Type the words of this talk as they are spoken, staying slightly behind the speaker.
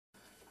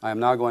I am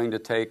now going to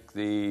take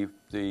the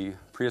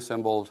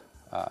pre-assembled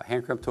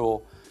hand crimp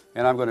tool,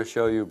 and I'm going to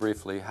show you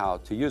briefly how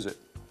to use it.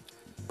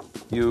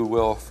 You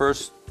will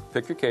first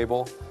pick your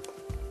cable.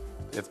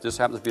 If this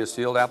happens to be a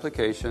sealed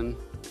application,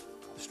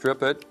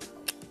 strip it,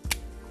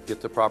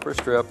 get the proper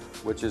strip,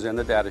 which is in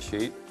the data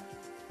sheet.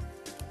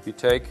 You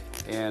take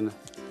and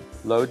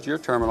load your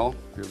terminal,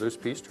 your loose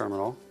piece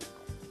terminal.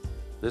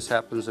 This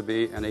happens to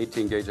be an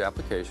 18 gauge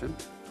application.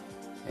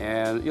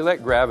 And you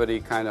let gravity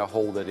kind of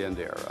hold it in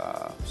there.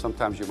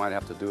 Sometimes you might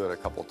have to do it a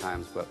couple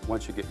times, but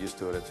once you get used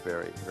to it, it's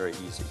very, very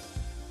easy.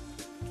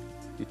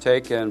 You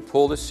take and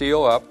pull the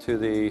seal up to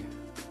the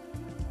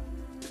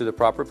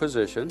proper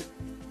position.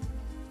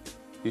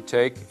 You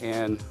take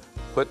and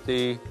put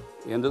the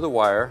end of the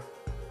wire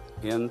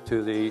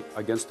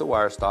against the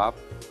wire stop.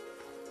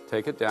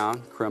 Take it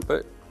down, crimp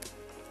it,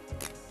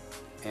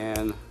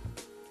 and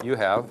you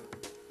have,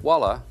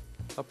 voila,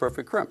 a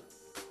perfect crimp.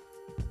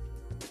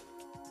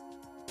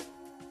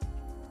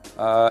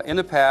 In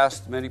the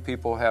past, many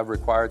people have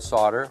required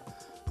solder,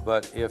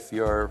 but if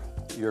your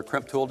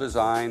crimp tool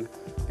design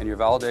and your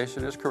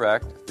validation is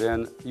correct,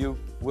 then you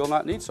will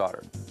not need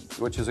solder,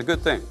 which is a good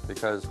thing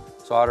because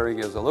soldering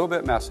is a little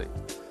bit messy.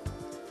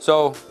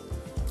 So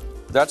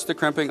that's the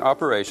crimping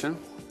operation.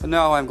 And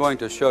now I'm going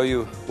to show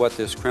you what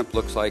this crimp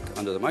looks like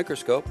under the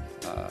microscope.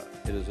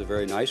 It is a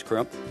very nice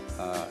crimp,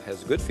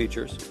 has good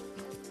features,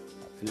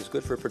 and is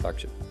good for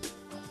production.